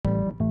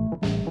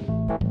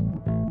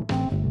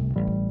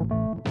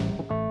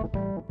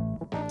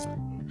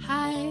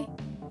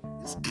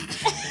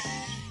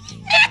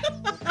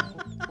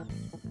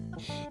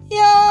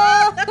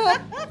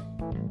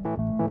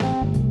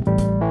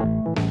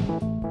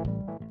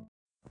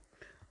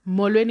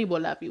Molweni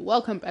Bolapi.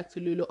 Welcome back to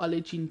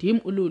Luluology.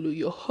 Ndim Ululu,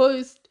 your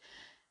host.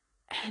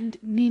 And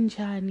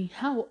Ninjani,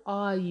 how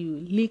are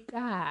you?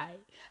 Likai,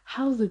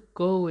 how's it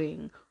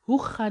going? Hoe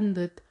gaan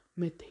dit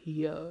met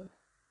jou?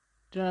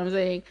 Do you know what I'm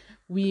saying?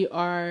 We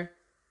are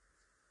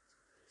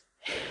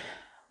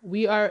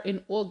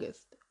in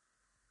August.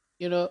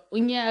 You know,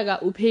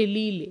 unyaga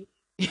uphelile.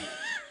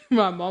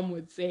 My mom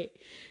would say.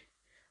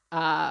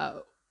 My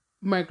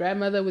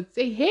grandmother would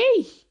say,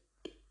 hey,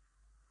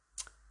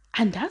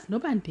 and that's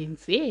nobody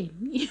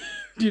insane.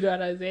 Do you know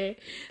what I'm saying?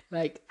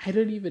 Like, I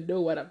don't even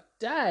know what I've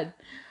done.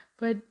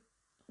 But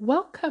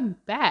welcome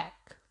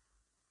back.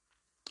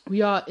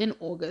 We are in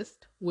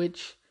August,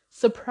 which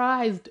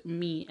surprised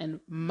me and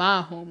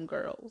my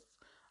homegirls.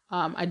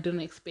 I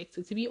didn't expect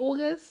it to be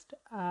August.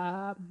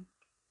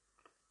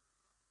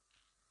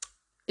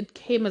 It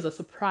came as a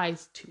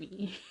surprise to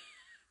me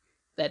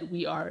that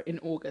we are in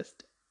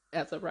August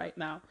as of right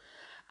now.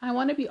 I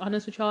want to be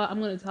honest with y'all. I'm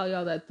going to tell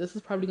y'all that this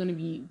is probably going to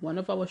be one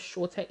of our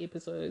shorter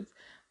episodes.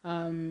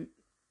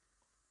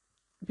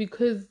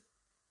 Because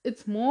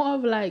it's more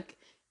of like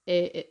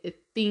a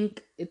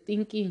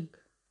thinking.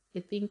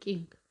 You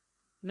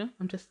know,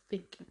 I'm just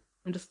thinking.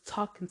 I'm just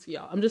talking to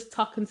y'all. I'm just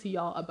talking to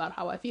y'all about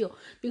how I feel,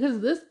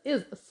 because this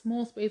is a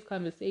small space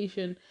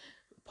conversation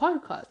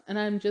podcast, and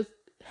I'm just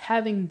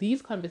having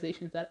these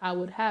conversations that I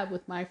would have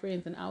with my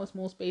friends in our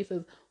small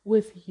spaces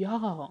with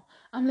y'all.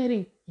 I'm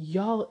letting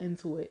y'all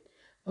into it.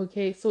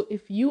 Okay, so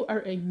if you are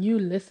a new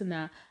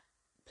listener,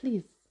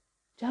 please,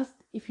 just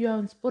if you are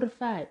on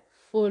Spotify,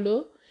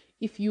 follow.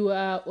 If you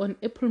are on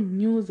Apple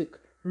Music,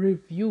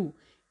 review.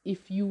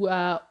 If you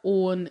are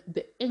on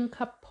the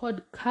Anchor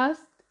podcast,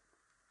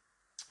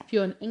 if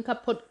you're on Anchor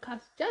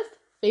podcast, just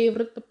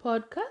favorite the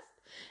podcast.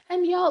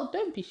 And y'all,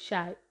 don't be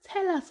shy.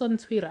 Tell us on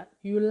Twitter.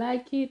 You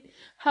like it?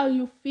 How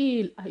you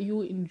feel? Are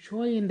you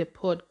enjoying the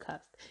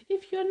podcast?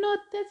 If you're not,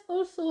 that's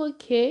also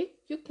okay.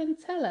 You can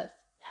tell us.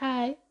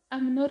 Hi,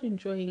 I'm not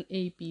enjoying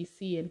A, B,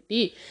 C, and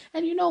D.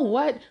 And you know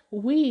what?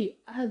 We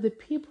are the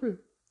people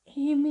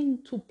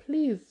aiming to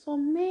please. So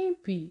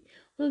maybe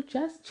we'll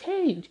just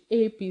change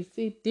A, B,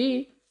 C,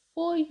 D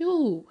for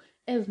you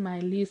as my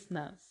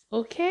listeners.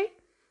 Okay?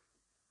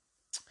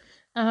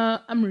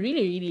 I'm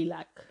really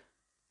like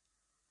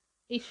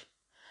ish.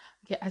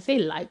 Okay, I say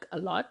like a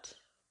lot.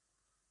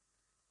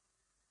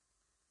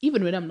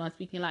 Even when I'm not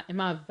speaking, like in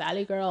my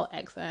Valley Girl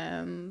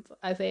accent,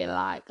 I say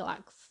like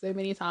so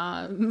many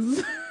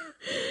times.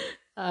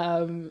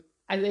 I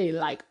say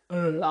like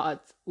a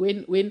lot.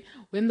 When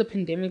the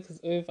pandemic is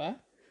over,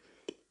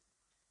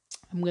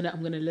 I'm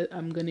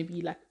gonna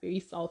be like very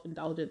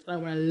self-indulgent, and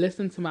I'm gonna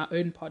listen to my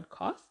own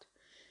podcast.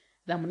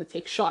 Then I'm gonna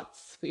take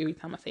shots for every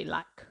time I say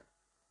like.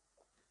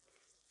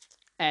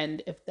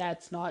 And if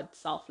that's not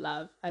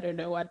self-love, I don't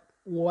know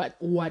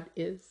what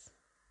is.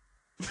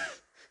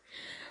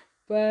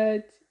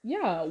 But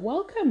yeah,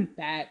 welcome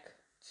back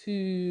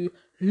to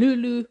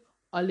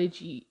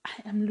Luluology. I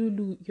am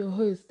Lulu, your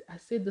host. I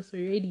said this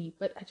already,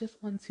 but I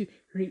just want to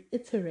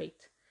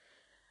reiterate.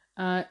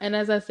 And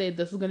as I said,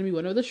 this is going to be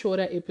one of the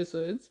shorter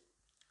episodes.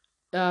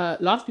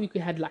 Last week we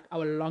had like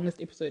our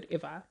longest episode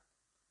ever.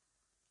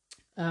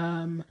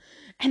 And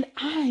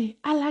I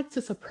like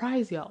to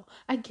surprise y'all.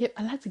 I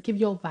like to give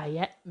y'all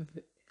variety,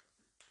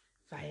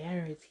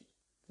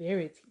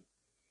 verity.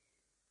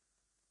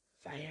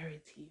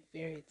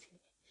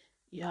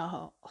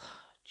 Y'all, oh,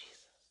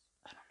 Jesus,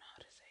 I don't know how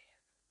to say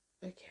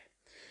it. Okay,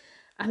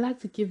 I like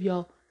to give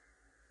y'all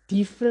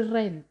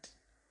different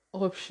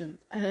options.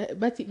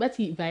 But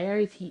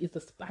variety is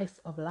the spice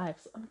of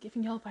life. So I'm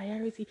giving y'all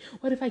variety.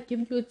 What if I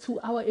give you a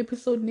 2-hour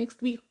episode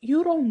next week?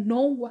 You don't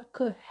know what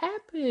could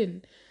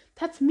happen.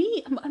 That's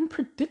me. I'm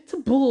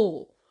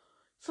unpredictable.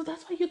 So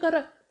that's why you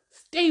gotta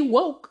stay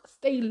woke,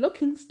 stay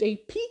looking, stay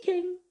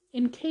peeking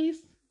in case,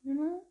 you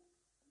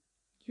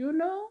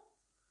know,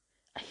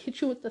 I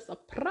hit you with a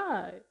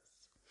surprise.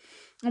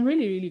 I'm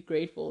really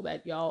grateful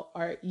that y'all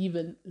are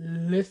even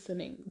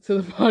listening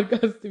to the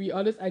podcast. To be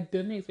honest, I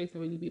didn't expect so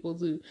many people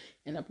to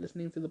end up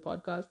listening to the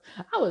podcast.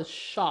 I was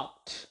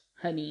shocked,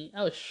 honey.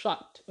 I was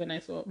shocked when I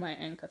saw my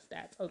Anchor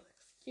stats. I was like,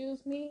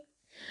 excuse me?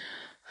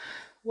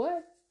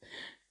 What?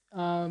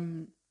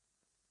 And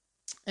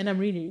I'm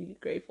really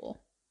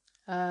grateful.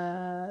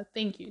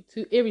 Thank you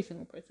to every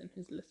single person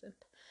who's listened.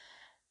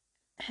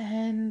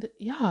 And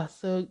yeah,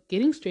 so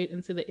getting straight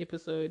into the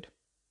episode.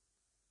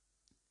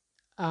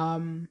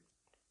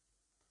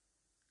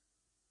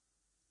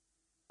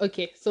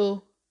 Okay,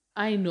 so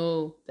I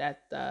know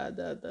that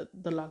the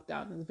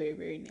lockdown is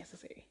very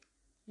necessary.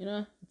 You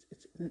know,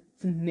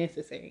 it's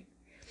necessary.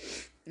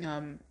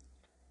 Um,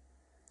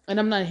 and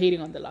I'm not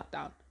hating on the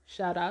lockdown.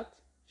 Shout out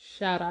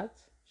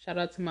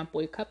to my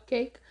boy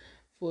Cupcake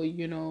for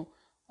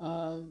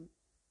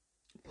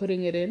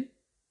putting it in.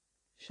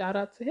 Shout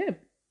out to him.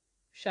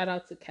 Shout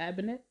out to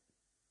Cabinet.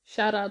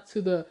 Shout out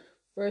to the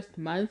first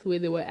month where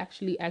they were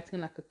actually acting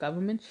like a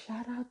government.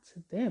 Shout out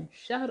to them.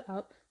 Shout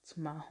out to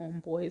my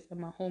homeboys and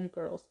my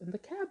homegirls in the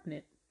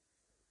cabinet.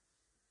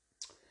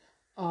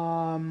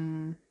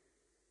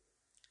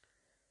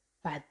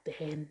 But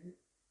then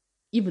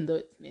even though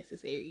it's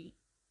necessary,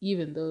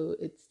 even though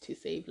it's to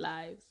save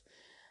lives.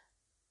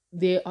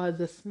 There are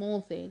the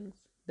small things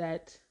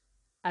that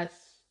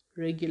us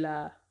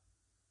regular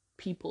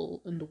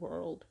people in the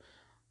world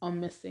are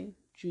missing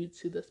due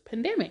to this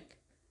pandemic,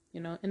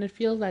 and it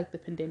feels like the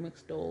pandemic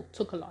still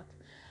took a lot.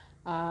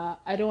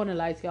 I don't want to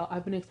lie to y'all,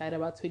 I've been excited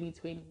about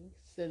 2020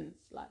 since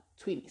like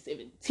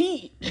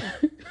 2017.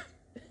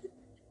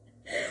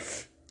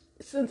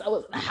 Since I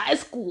was in high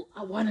school,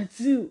 I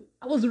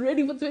was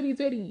ready for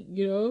 2020,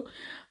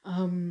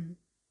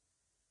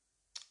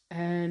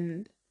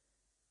 and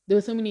there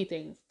were so many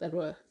things that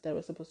were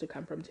supposed to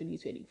come from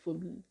 2020 for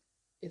me,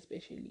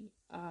 especially.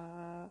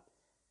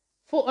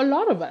 For a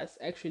lot of us,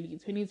 actually,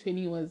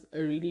 2020 was a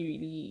really,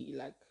 really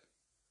like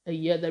a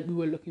year that we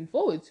were looking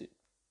forward to.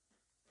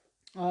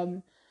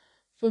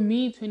 For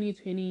me,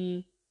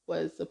 2020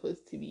 was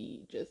supposed to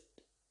be just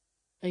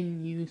a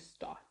new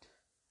start.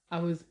 I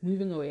was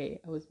moving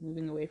away. I was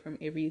moving away from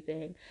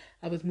everything.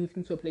 I was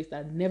moving to a place that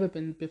I'd never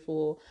been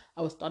before.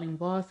 I was starting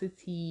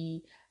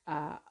varsity.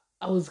 I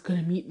was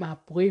gonna meet my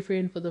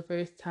boyfriend for the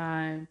first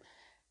time,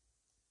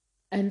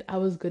 and I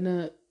was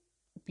gonna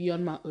be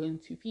on my own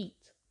 2 feet.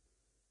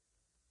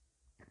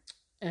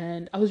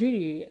 And I was really,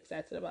 really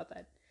excited about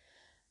that.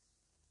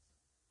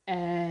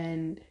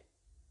 And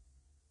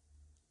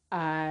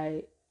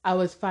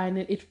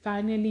it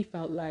finally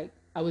felt like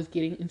I was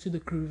getting into the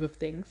groove of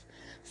things.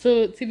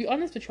 So to be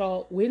honest with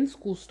y'all, when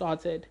school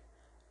started,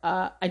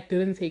 I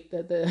didn't take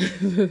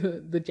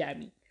the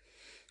jammy,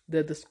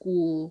 the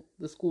school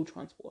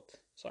transport.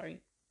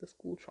 Sorry, the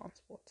school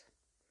transport.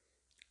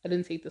 I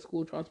didn't take the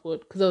school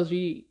transport because I was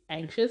really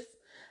anxious.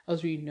 I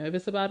was really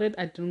nervous about it.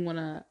 I didn't want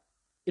to.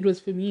 It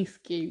was for me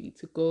scary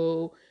to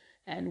go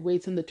and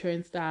wait on the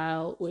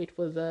turnstile, wait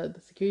for the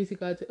security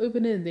guard to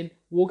open it, and then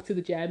walk to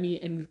the jammy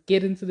and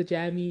get into the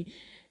jammy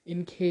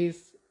in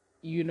case,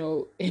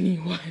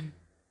 anyone.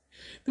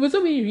 There were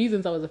so many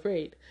reasons I was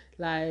afraid.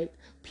 Like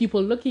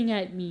people looking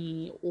at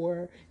me,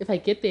 or if I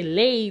get there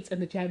late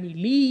and the jammy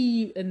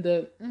leave and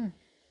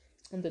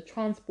the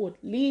transport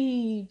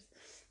leaves.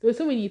 There were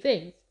so many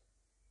things.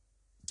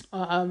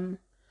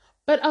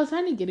 But I was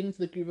finally getting into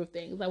the groove of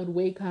things. I would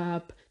wake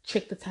up,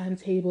 check the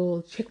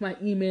timetable, check my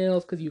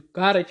emails, because you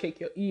gotta check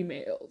your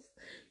emails.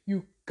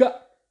 You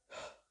got.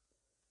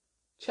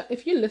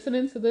 If you're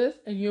listening to this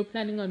and you're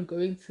planning on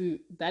going to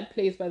that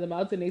place by the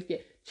mountain next year,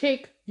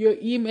 check your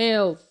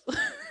emails.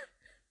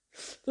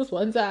 This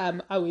one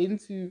time I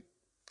went to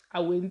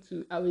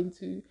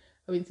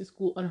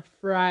school on a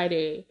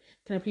Friday.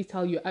 Can I please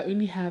tell you, I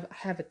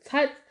have a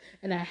TAT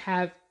and I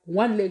have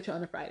one lecture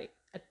on a Friday.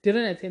 I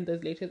didn't attend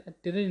those lectures. I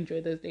didn't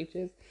enjoy those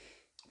lectures.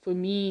 For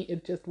me,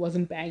 it just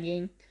wasn't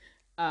banging.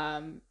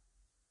 And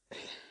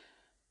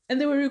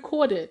they were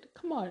recorded.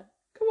 Come on,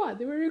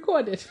 they were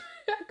recorded.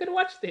 I could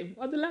watch them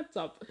on the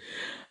laptop.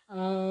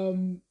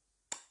 And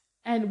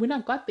when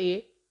I got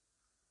there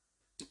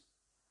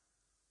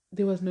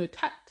was no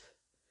TAT,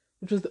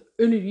 which was the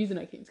only reason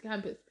I came to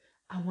campus.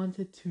 I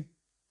wanted to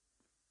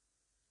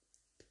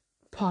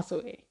pass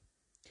away.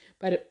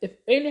 But if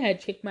only I had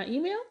checked my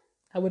email,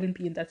 I wouldn't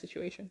be in that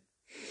situation.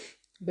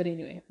 But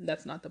anyway,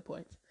 that's not the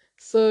point.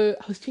 So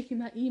I was checking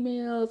my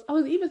emails. I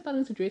was even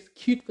starting to dress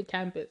cute for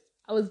campus.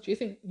 I was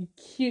dressing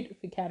cute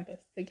for campus,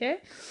 okay?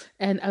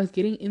 And I was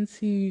getting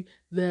into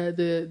the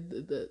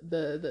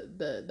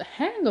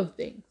hang of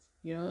things,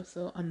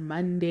 So on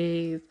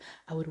Mondays,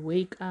 I would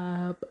wake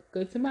up,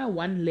 go to my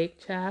one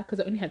lecture, because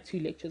I only had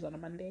 2 lectures on a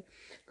Monday.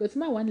 Go to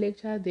my one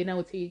lecture, then I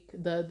would take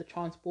the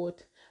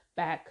transport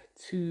back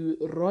to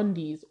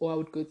Rondi's, or I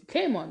would go to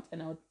Claremont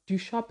and I would do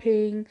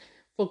shopping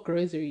for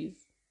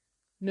groceries,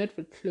 not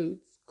for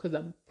clothes, because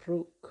I'm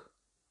broke.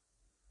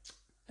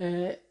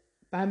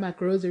 Buy my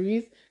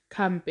groceries,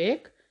 come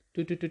back,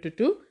 and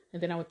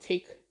then I would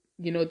take,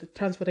 the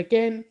transport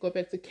again, go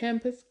back to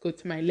campus, go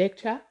to my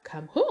lecture,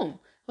 come home.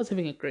 I was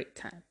having a great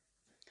time.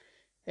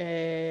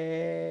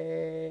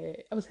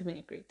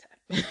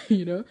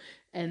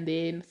 And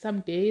then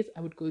some days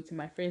I would go to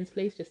my friend's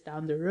place just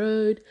down the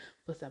road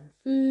for some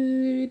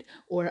food,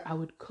 or I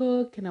would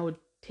cook and I would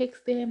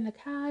text them like,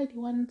 "Hi, do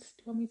you want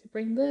me to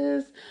bring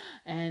this?"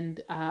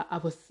 And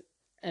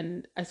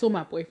I saw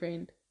my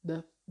boyfriend.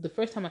 The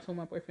first time I saw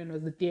my boyfriend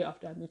was the day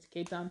after I moved to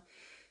Cape Town,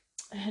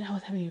 and I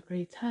was having a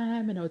great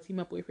time. And I would see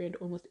my boyfriend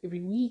almost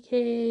every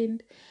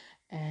weekend,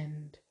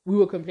 and we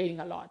were complaining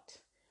a lot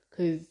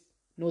because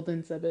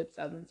northern suburbs,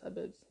 southern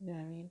suburbs, you know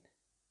what I mean?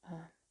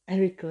 I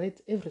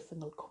regret every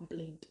single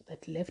complaint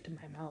that left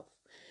my mouth.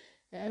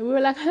 We were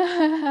like,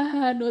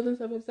 northern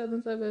suburbs,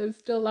 southern suburbs,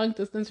 still long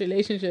distance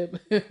relationship.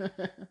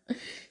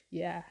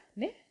 Yeah,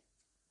 ne?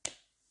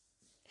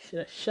 Should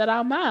have shut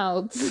our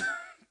mouths.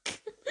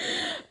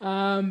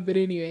 But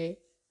anyway,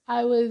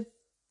 I was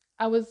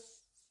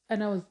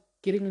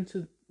getting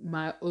into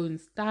my own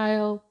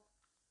style.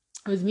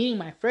 I was meeting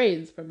my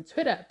friends from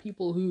Twitter,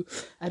 people who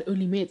I'd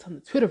only met on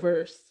the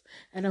Twitterverse,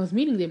 and I was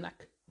meeting them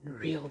like in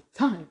real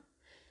time.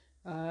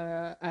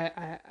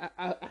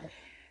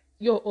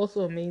 You're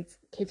also amazed.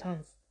 Cape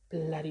Town's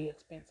bloody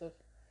expensive.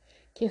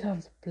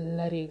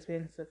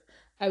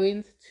 I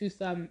went to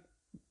some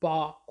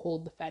bar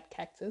called the Fat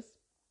Cactus.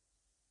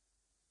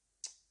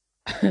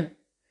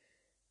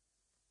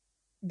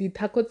 The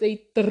tacos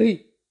say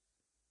three,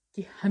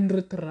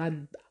 100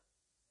 rand.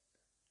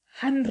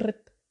 100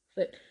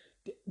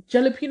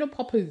 jalapeno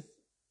poppers.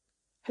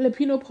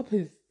 Jalapeno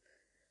poppers.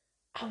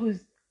 I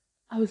was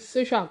I was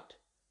so shocked.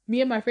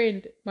 Me and my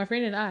friend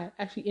and I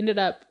actually ended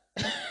up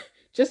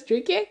just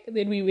drinking. And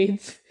then we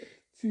went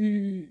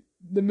to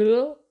the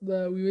middle.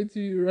 We went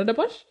to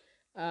Rondebosch.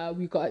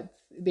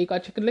 They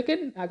got chicken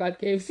licken. I got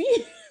KFC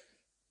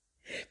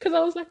because I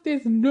was like,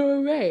 "There's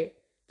no way.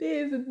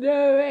 There's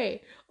no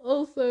way."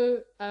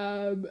 Also,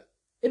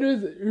 it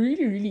was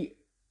really really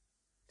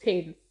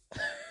tense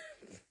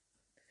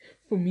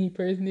for me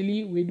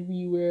personally when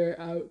we were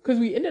because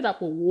we ended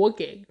up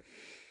walking,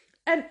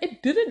 and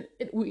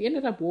we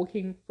ended up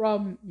walking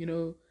from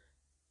the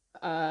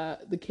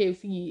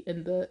KFC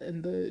and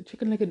the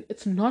chicken nugget.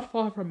 It's not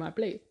far from my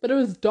place, but it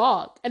was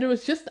dark and it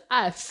was just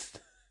us.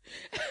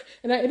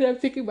 And I ended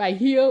up taking my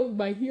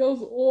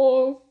heels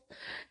off,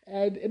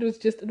 and it was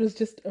just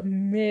a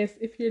mess.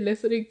 If you're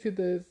listening to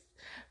this,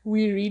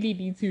 we really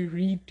need to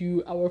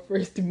redo our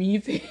first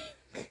meeting.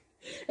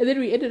 And then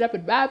we ended up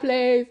at my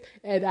place,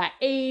 and I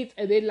ate,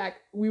 and then like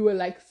we were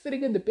like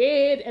sitting in the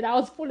bed, and I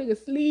was falling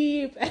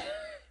asleep.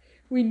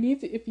 We need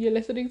to, if you're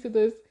listening to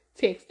this,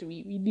 text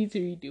me. We need to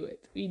redo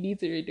it. We need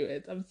to redo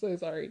it. I'm so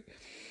sorry.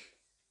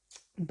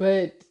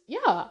 But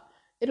yeah,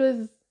 it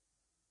was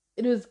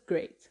it was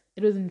great.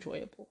 It was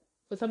enjoyable.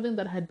 For something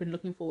that I had been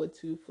looking forward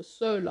to for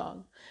so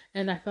long.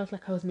 And I felt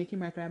like I was making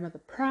my grandmother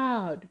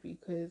proud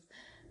because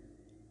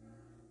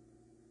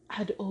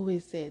I'd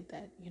always said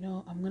that,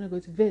 I'm gonna go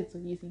to Vets or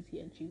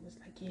UCT, and she was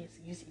like, yes,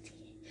 UCT.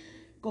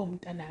 Go,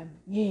 Mtanam.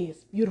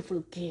 Yes,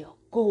 beautiful girl.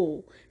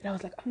 Go. And I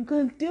was like, I'm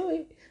gonna do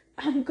it.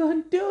 I'm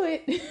gonna do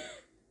it.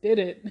 Did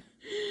it.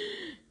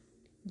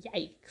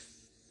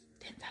 Yikes.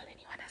 Didn't tell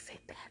anyone I said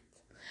that.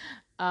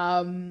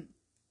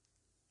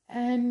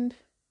 And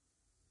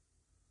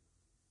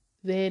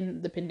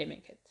then the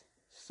pandemic hit.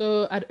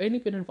 So I'd only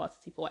been in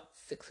varsity for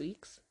 6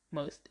 weeks,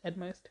 most at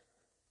most.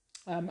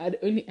 I'd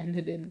only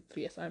ended in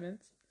 3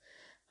 assignments.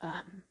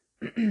 I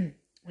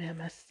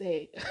must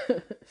say,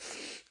 I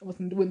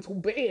wasn't doing so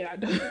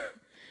bad,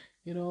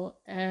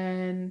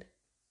 and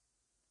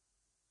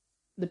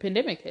the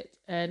pandemic hit,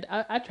 and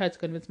I tried to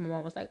convince my mom.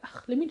 I was like,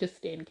 let me just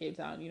stay in Cape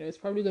Town. It's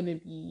probably gonna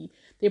be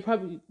the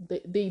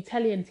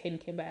Italian 10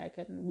 came back,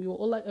 and we were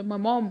all like, and my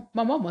mom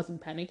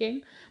wasn't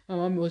panicking. My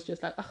mom was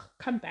just like,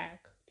 come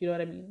back. Do you know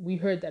what I mean? We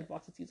heard that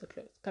varsities are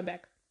closed. Come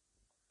back.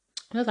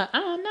 And I was like,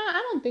 oh no,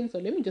 I don't think so.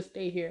 Let me just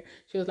stay here.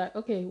 She was like,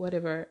 okay,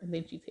 whatever. And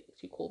then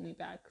she called me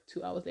back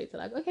 2 hours later,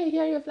 like, okay,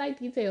 here are your flight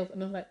details.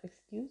 And I was like,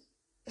 excuse?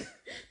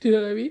 Do you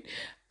know what I mean?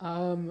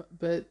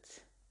 But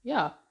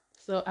yeah.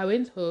 So I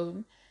went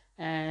home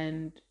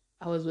and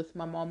I was with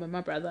my mom and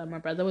my brother. And my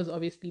brother was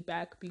obviously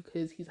back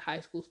because he's a high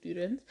school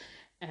student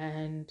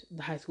and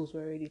the high schools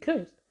were already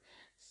closed.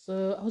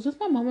 So I was with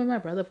my mom and my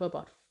brother for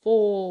about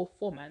four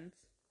months.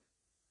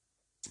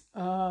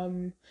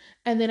 And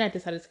then I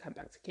decided to come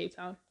back to Cape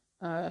Town.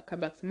 Come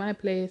back to my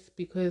place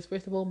because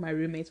first of all my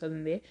roommate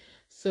wasn't there,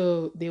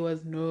 so there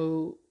was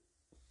no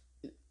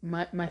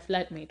my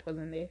flatmate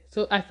wasn't there,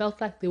 so I felt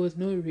like there was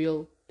no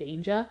real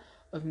danger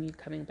of me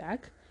coming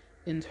back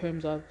in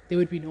terms of there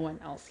would be no one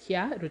else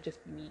here, it would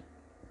just be me.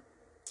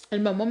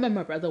 And my mom and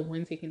my brother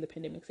weren't taking the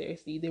pandemic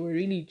seriously. They were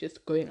really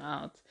just going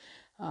out,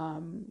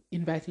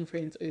 inviting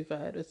friends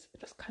over. It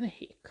was kind of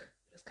hick.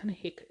 It was kind of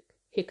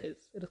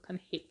hickers. It was kind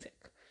of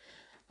hectic.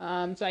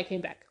 So I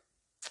came back.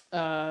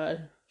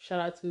 Shout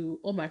out to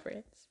all my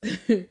friends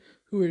who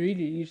were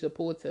really, really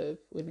supportive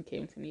when it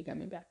came to me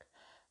coming back.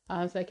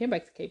 So I came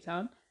back to Cape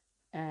Town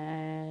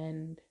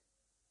and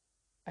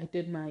I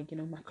did my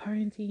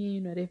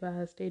quarantine,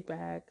 whatever,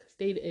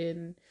 stayed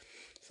in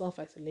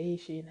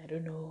self-isolation. I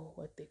don't know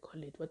what they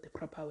call it, what the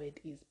proper word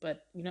is,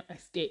 but I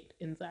stayed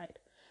inside.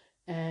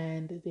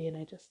 And then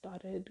I just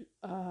started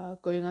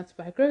going out to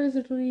buy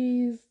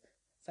groceries,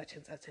 such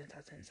and such and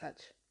such and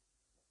such.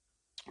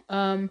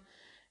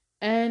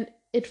 And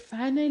it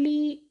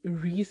finally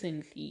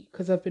recently,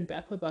 because I've been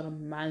back for about a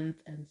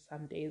month and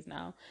some days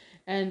now,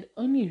 and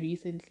only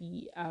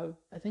recently, I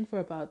think for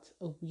about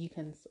a week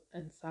and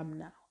some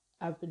now,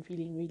 I've been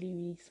feeling really,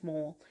 really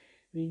small,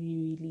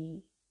 really,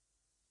 really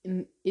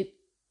in it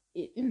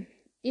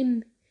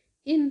in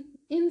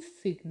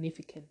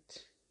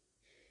insignificant.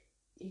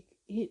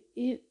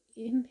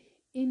 In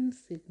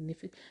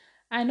insignificant.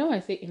 I know I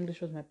say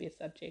English was my best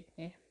subject,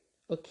 eh?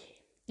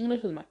 Okay,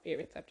 English was my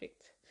favorite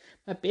subject.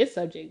 My best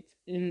subject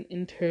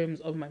in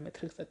terms of my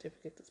matric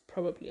certificate is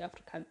probably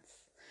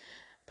Afrikaans,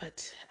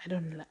 but I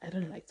don't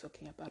like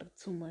talking about it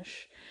too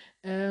much.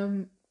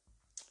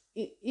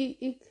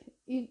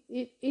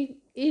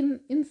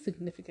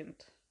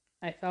 Insignificant.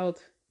 I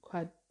felt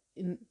quite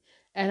in,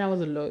 and I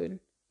was alone.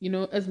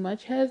 As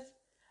much as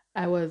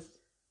I was,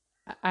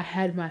 I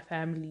had my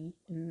family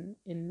in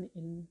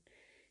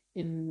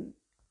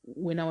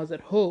when I was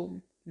at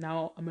home.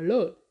 Now I'm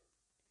alone.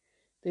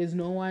 There's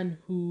no one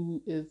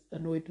who is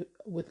annoyed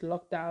with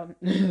lockdown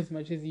as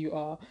much as you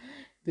are.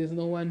 There's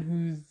no one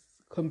who's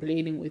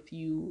complaining with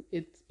you.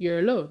 It's you're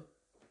alone.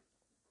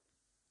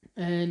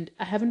 And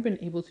I haven't been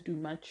able to do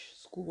much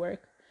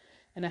schoolwork,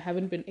 and I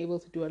haven't been able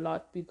to do a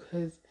lot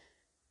because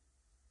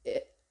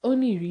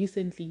only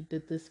recently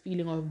did this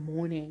feeling of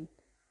mourning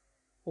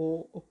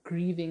or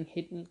grieving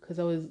hit me, because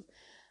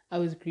I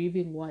was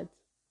grieving what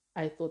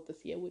I thought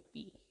this year would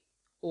be,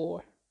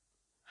 or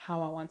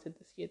how I wanted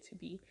this year to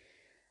be.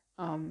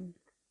 Um,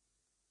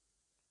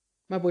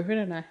 my boyfriend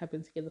and I have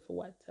been together for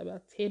what,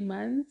 about 10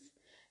 months,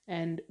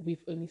 and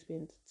we've only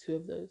spent 2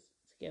 of those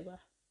together.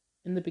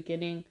 In the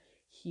beginning,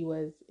 he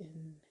was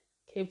in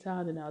Cape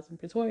Town and I was in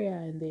Pretoria,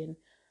 and then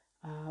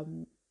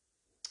um,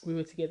 we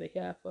were together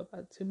here for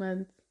about 2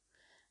 months.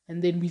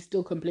 And then we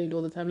still complained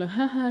all the time, like,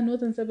 haha,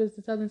 northern suburbs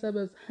to southern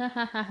suburbs, ha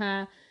ha ha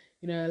ha,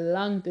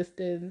 long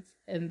distance.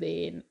 And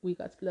then we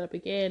got split up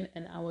again,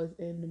 and I was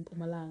in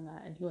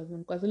Mpumalanga, and he was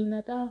in KwaZulu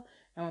Natal.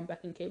 I went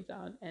back in Cape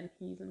Town, and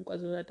he's in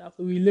KwaZulu Natal.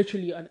 So we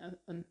literally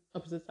on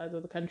opposite sides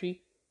of the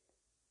country.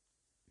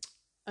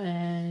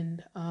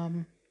 And I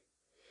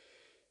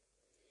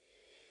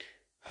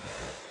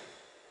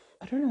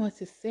don't know what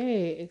to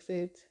say,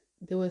 except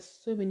there were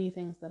so many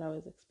things that I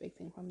was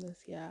expecting from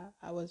this year.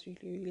 I was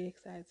really, really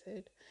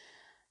excited.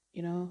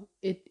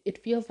 It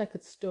feels like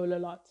it stole a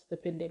lot, the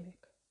pandemic.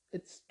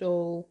 It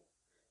stole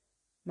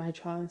my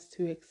chance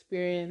to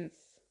experience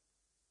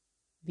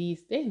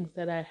these things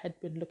that I had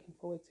been looking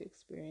forward to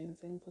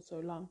experiencing for so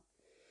long.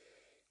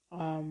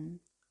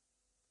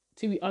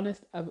 To be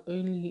honest,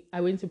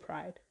 I went to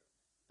Pride.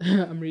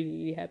 I'm really,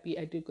 really happy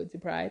I did go to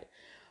Pride.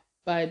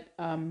 But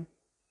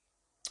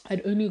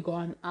I'd only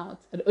gone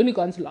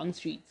to Long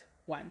Street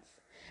once.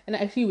 And I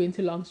actually went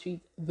to Long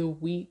Street the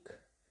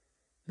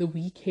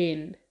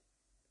weekend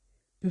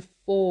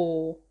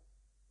before.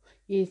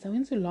 Yes, I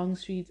went to Long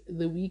Street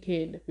the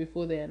weekend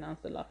before they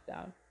announced the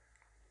lockdown.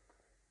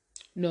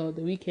 No,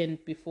 the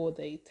weekend before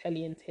the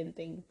Italian 10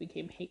 thing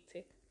became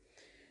hectic.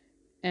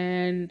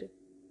 And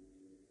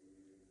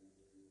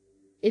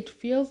it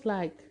feels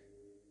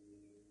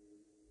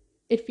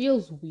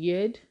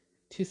weird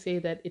to say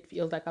that it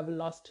feels like I've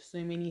lost so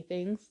many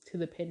things to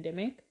the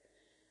pandemic.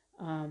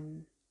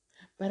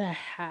 But I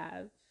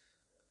have.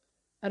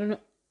 I don't know,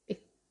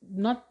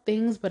 not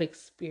things, but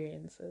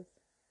experiences.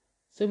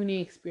 So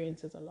many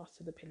experiences are lost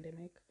to the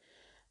pandemic.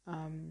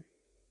 And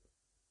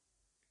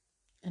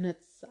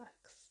it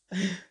sucks.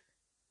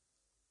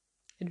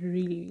 It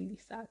really, really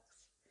sucks.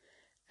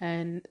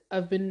 And I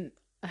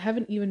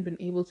haven't even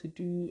been able to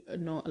do a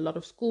lot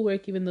of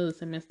schoolwork, even though the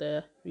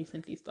semester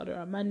recently started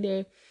on Monday.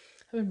 I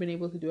haven't been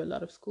able to do a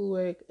lot of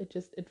schoolwork. It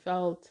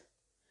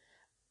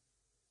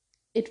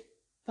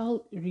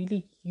felt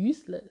really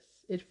useless.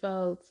 It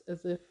felt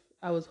as if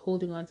I was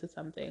holding on to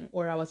something,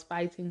 or I was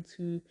fighting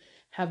to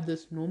have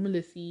this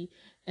normalcy,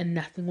 and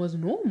nothing was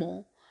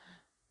normal.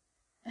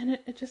 And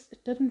it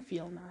didn't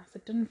feel nice.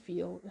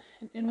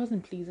 It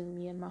wasn't pleasing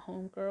me and my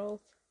homegirls.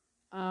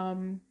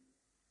 I'm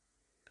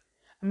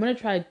gonna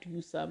try to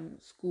do some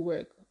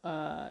schoolwork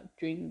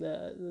during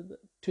the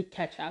to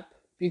catch up,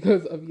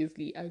 because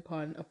obviously I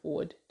can't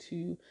afford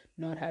to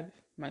not have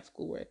my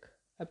schoolwork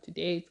up to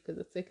date, because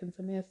it's second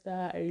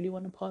semester. I really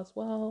want to pass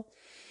well.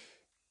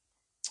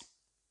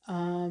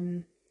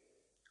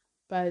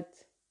 But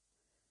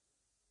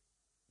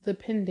the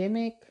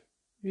pandemic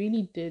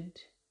really did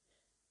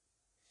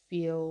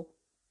feel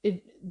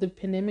it. The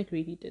pandemic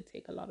really did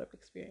take a lot of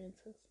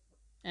experiences,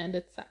 and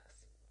it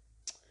sucks.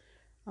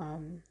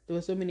 There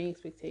were so many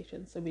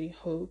expectations, so many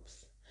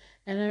hopes,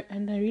 and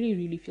I really,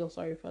 really feel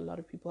sorry for a lot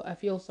of people. I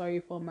feel sorry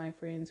for my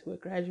friends who are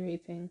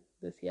graduating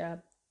this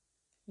year,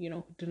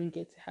 who didn't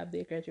get to have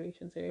their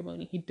graduation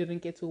ceremony. He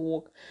didn't get to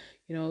walk,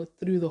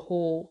 through the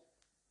hall.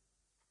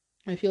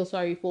 I feel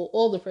sorry for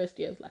all the first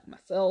years like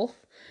myself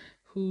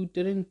who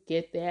didn't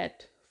get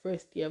that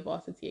first year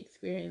varsity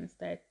experience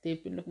that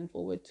they've been looking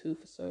forward to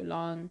for so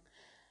long.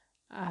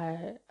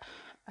 I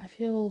I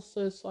feel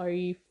so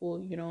sorry for,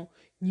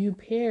 new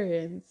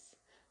parents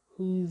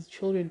whose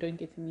children don't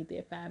get to meet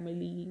their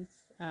families.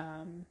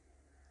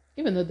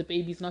 Even though the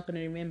baby's not going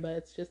to remember,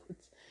 it's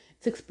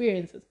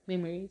experiences,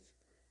 memories.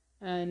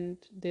 And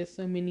there's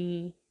so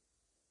many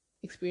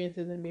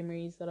experiences and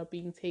memories that are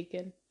being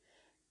taken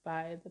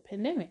by the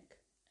pandemic.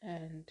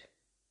 And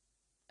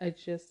I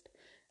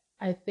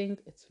think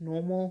it's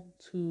normal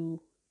to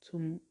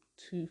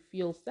to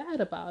feel sad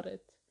about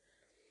it.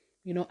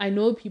 I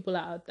know people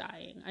are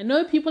dying. I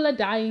know people are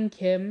dying,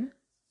 Kim,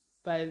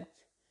 but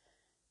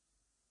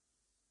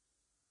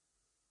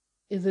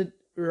is it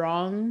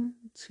wrong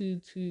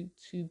to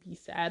be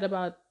sad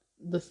about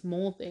the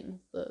small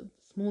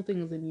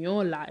things in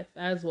your life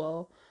as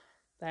well,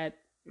 that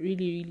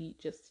really, really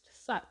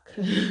just suck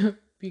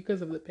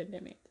because of the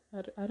pandemic?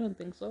 I don't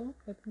think so.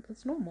 I think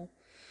it's normal.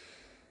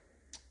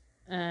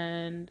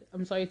 And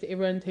I'm sorry to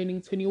everyone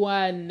turning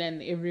 21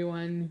 and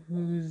everyone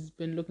who's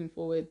been looking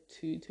forward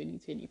to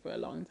 2020 for a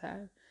long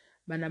time.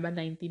 Banaba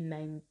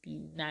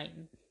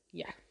 1999.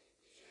 Yeah.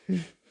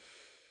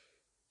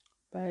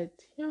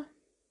 But yeah,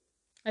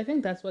 I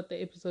think that's what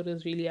the episode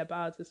is really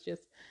about. It's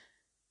just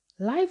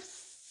life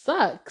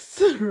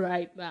sucks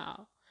right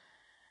now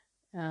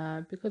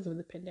because of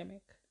the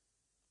pandemic.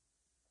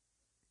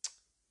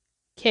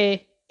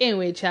 Okay,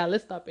 anyway, child,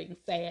 let's stop being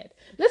sad.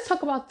 Let's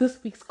talk about this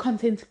week's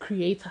content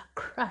creator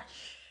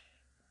crush.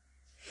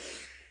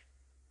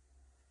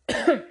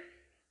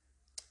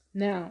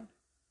 Now,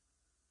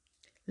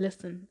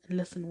 listen and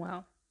listen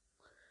well.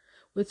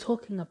 We're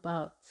talking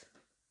about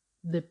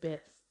the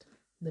best,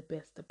 the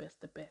best, the best,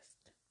 the best.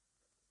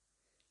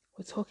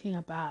 We're talking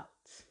about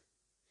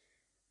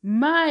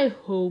my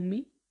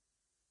homie.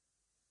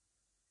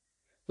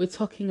 We're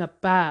talking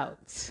about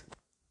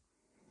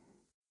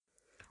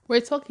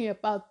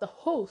the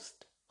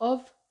host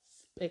of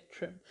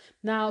Spectrum.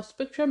 Now,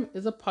 Spectrum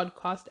is a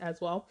podcast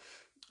as well.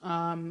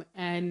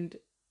 And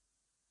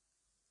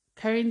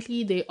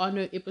currently there are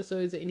no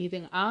episodes or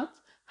anything out.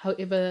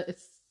 However,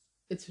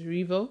 it's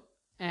Revo,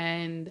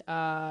 and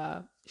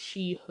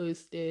she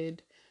hosted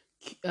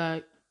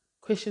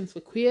Questions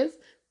for Queers,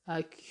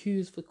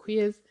 Q's for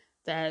Queers,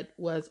 that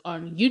was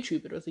on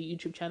YouTube. It was a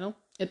YouTube channel.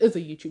 It is a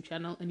YouTube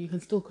channel, and you can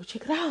still go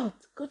check it out.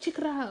 Go check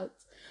it out.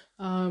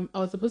 I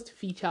was supposed to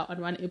feature on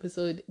one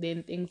episode,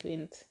 then things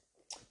went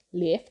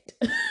left.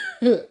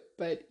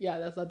 But yeah,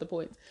 that's not the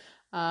point.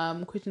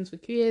 Questions for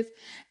Queers,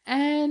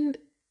 and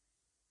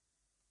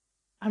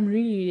I'm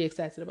really, really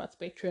excited about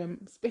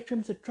Spectrum.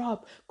 Spectrum's a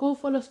drop. Go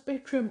follow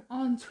Spectrum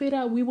on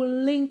Twitter. We will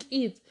link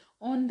it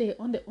on the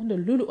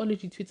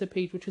Luluology Twitter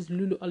page, which is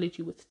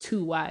Luluology with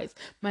 2 Y's.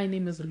 My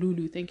name is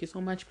Lulu. Thank you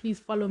so much. Please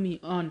follow me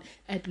on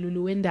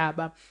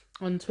 @LuluWendaba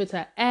on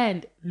Twitter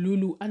and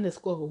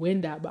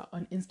Lulu_Wendaba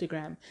on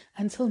Instagram.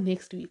 Until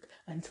next week,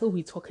 until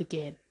we talk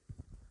again.